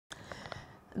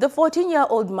The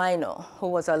 14-year-old minor, who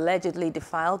was allegedly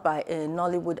defiled by a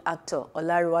Nollywood actor,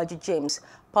 Olanrewaju James,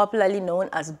 popularly known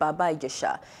as Baba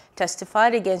Ijesha,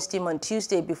 testified against him on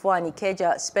Tuesday before an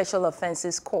Ikeja Special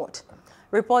Offences Court.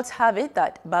 Reports have it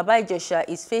that Baba Ijesha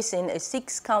is facing a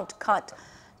 6-count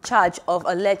charge of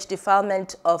alleged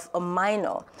defilement of a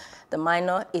minor. The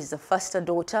minor is the foster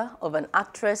daughter of an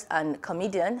actress and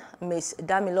comedian, Miss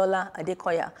Damilola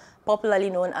Adekoya, popularly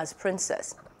known as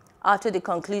Princess. After the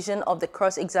conclusion of the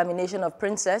cross-examination of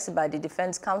Princess by the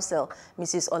Defense Counsel,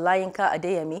 Mrs. Olayinka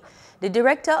Adeyemi, the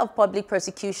Director of Public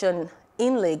Prosecution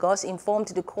in Lagos informed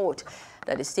the court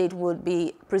that the state would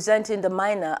be presenting the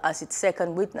minor as its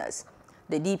second witness.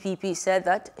 The DPP said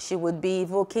that she would be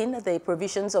evoking the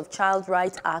provisions of Child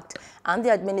Rights Act and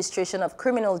the administration of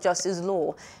criminal justice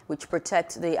law, which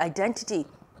protect the identity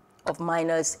of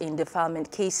minors in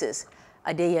defilement cases.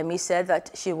 Adeyemi said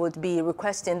that she would be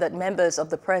requesting that members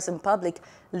of the press and public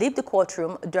leave the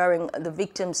courtroom during the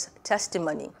victim's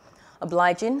testimony.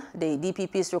 Obliging the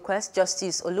DPP's request,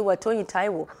 Justice Oluwatoyin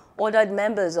Taiwo ordered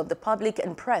members of the public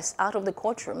and press out of the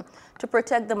courtroom to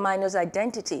protect the minor's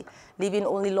identity, leaving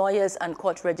only lawyers and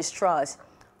court registrars.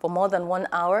 For more than 1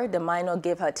 hour, the minor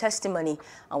gave her testimony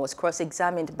and was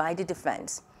cross-examined by the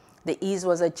defense. The case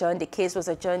was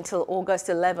adjourned till August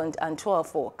 11th and 12th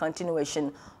for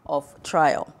continuation of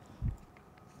trial.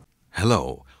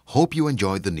 Hello, hope you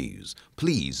enjoyed the news.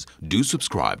 Please do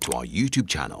subscribe to our YouTube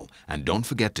channel and don't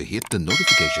forget to hit the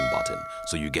notification button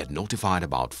so you get notified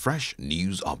about fresh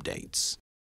news updates.